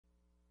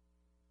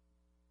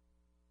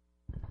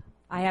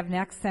I have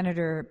next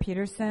Senator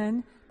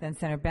Petersen, then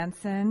Senator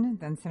Benson,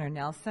 then Senator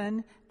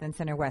Nelson, then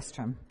Senator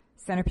Westrom.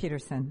 Senator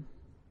Petersen.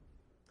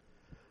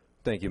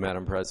 Thank you,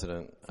 Madam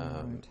President.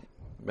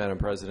 Madam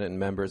President and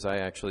members, I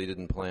actually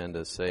didn't plan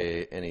to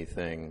say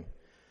anything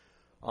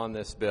on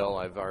this bill.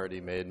 I've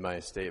already made my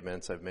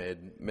statements. I've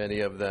made many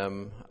of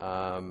them.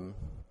 I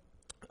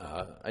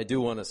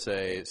do want to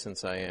say,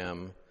 since I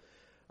am,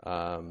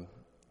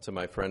 to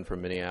my friend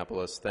from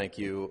Minneapolis, thank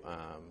you.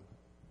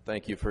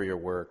 Thank you for your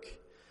work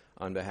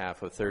on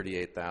behalf of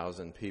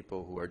 38,000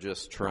 people who are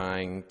just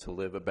trying to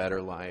live a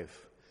better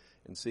life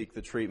and seek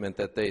the treatment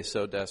that they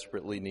so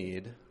desperately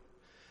need.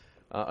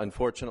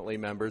 Unfortunately,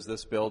 members,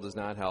 this bill does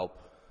not help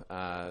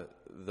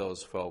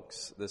those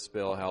folks. This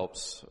bill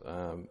helps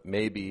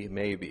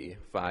maybe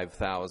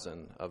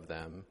 5,000 of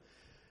them,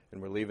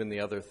 and we're leaving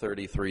the other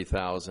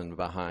 33,000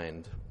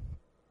 behind.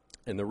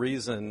 And the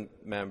reason,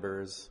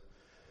 members,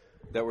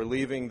 that we're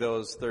leaving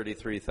those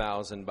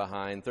 33,000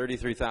 behind,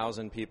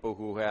 33,000 people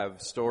who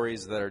have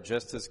stories that are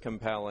just as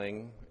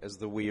compelling as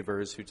the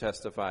Weavers who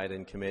testified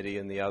in committee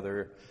and the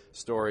other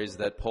stories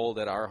that pulled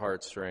at our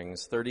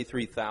heartstrings,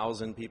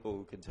 33,000 people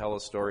who could tell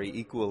a story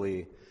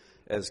equally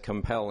as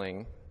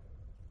compelling.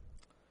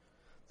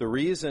 The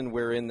reason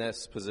we're in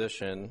this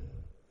position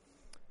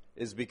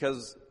is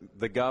because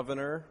the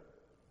governor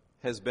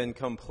has been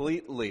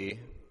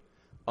completely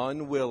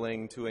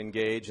unwilling to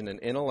engage in an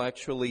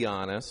intellectually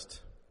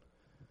honest,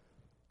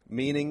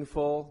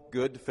 meaningful,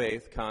 good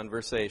faith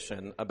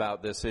conversation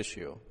about this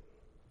issue.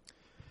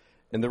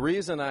 And the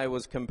reason I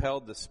was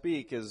compelled to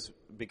speak is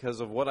because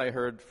of what I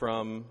heard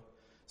from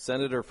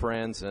Senator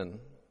Franzen.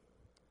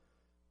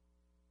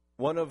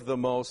 One of the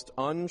most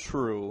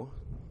untrue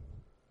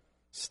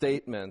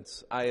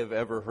statements I have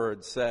ever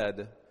heard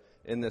said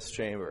in this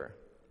chamber.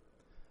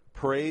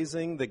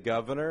 Praising the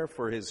governor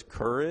for his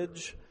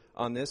courage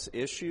on this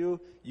issue,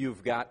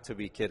 you've got to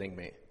be kidding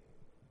me.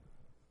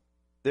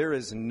 There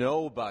is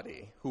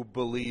nobody who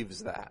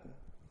believes that.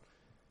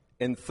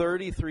 And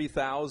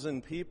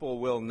 33,000 people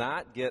will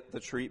not get the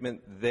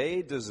treatment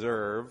they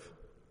deserve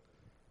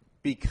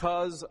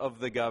because of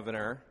the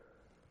governor.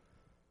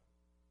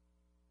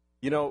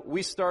 You know,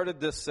 we started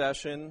this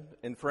session,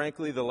 and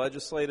frankly, the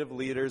legislative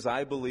leaders,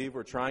 I believe,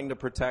 were trying to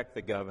protect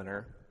the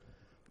governor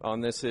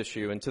on this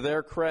issue. And to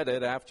their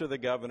credit, after the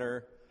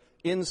governor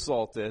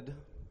insulted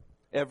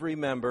every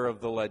member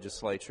of the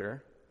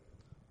legislature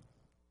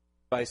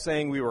by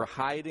saying we were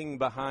hiding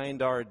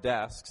behind our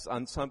desks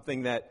on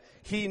something that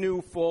he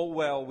knew full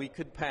well we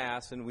could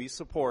pass and we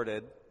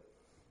supported,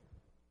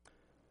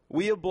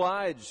 we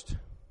obliged.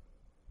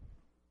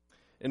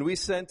 And we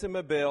sent him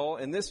a bill,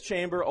 and this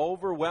chamber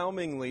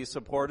overwhelmingly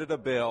supported a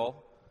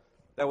bill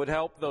that would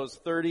help those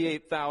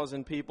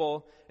 38,000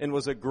 people and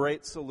was a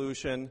great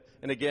solution.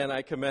 And again,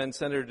 I commend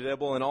Senator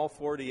Dibble and all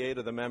 48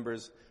 of the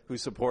members who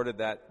supported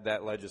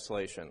that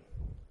legislation.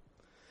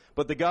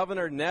 But the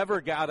governor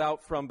never got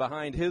out from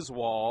behind his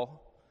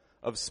wall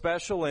of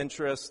special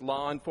interests,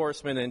 law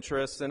enforcement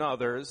interests, and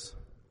others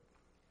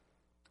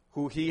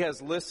who he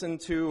has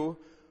listened to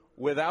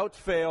without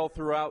fail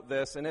throughout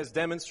this and has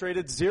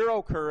demonstrated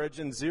zero courage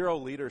and zero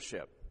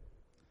leadership.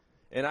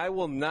 And I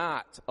will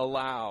not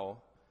allow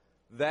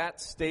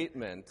that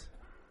statement,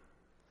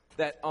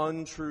 that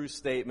untrue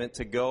statement,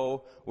 to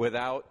go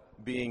without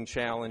being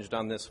challenged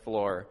on this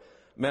floor.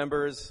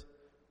 Members,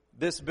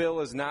 this bill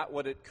is not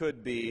what it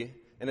could be.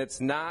 And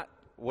it's not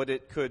what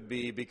it could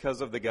be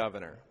because of the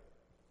governor.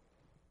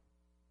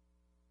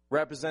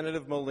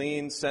 Representative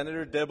Moline,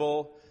 Senator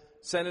Dibble,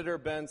 Senator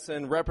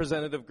Benson,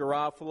 Representative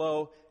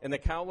Garofalo, and the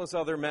countless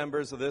other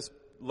members of this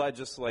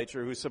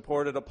legislature who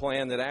supported a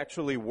plan that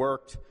actually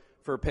worked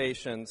for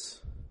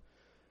patients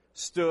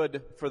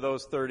stood for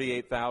those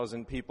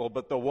 38,000 people.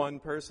 But the one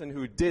person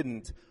who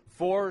didn't,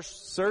 for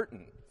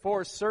certain,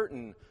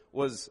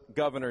 was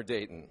Governor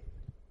Dayton.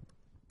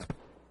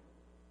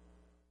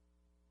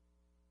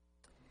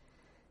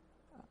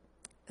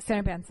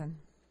 Senator Benson.